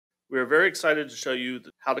We are very excited to show you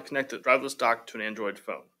how to connect the driverless dock to an Android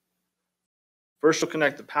phone. First, you'll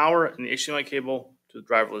connect the power and the HDMI cable to the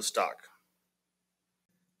driverless dock.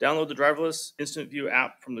 Download the Driverless Instant View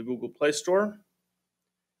app from the Google Play Store.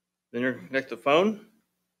 Then you're going to connect the phone.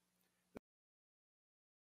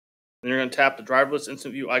 Then you're going to tap the Driverless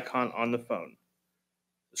Instant View icon on the phone.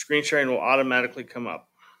 The screen sharing will automatically come up.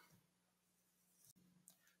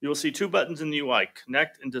 You will see two buttons in the UI,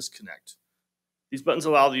 Connect and Disconnect. These buttons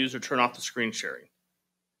allow the user to turn off the screen sharing.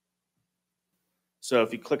 So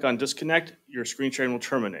if you click on Disconnect, your screen sharing will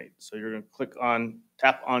terminate. So you're going to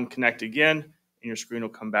tap on Connect again, and your screen will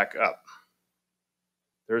come back up.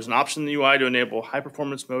 There is an option in the UI to enable high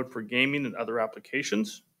performance mode for gaming and other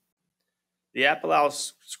applications. The app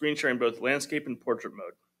allows screen sharing both landscape and portrait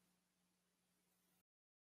mode.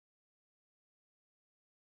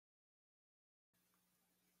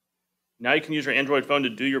 Now you can use your Android phone to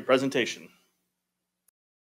do your presentation.